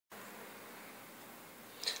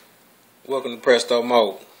Welcome to Presto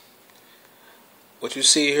mode. What you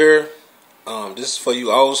see here, this is for you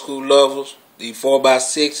old school lovers. These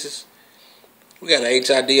 4x6s. We got an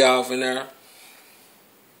HID off in there.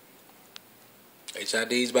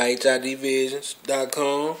 HIDs by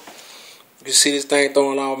HIDvisions.com. You can see this thing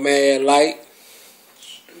throwing off mad light.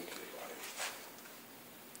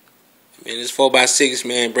 Man, this 4x6,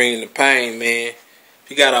 man, bringing the pain, man. If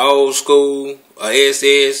you got an old school, a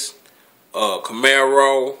SS, a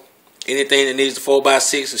Camaro, anything that needs a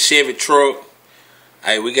 4x6, a Chevy truck,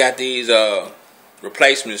 hey, we got these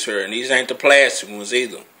replacements here, and these ain't the plastic ones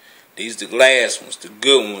either. These the glass ones, the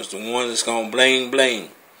good ones, the ones that's gonna bling bling.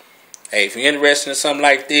 Hey, if you're interested in something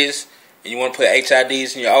like this, and you want to put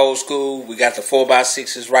HIDs in your old school, we got the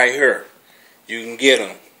 4x6s right here. You can get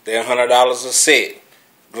them. They're $100 a set.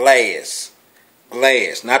 Glass,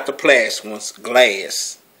 not the plastic ones.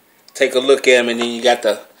 Glass. Take a look at them, and then you got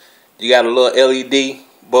a little LED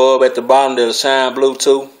bulb at the bottom that'll shine blue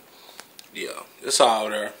too. Yeah, it's all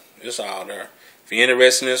there. It's all there. If you're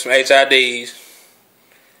interested in some HIDs,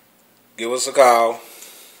 give us a call.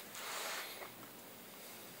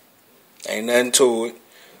 Ain't nothing to it.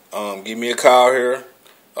 Give me a call here.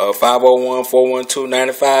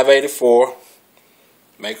 501-412-9584.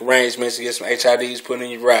 Make arrangements to get some HIDs put in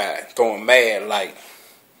your ride. Throwing mad light.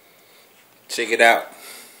 Check it out.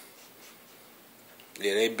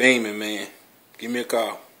 Yeah, they beaming, man. Give me a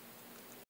call.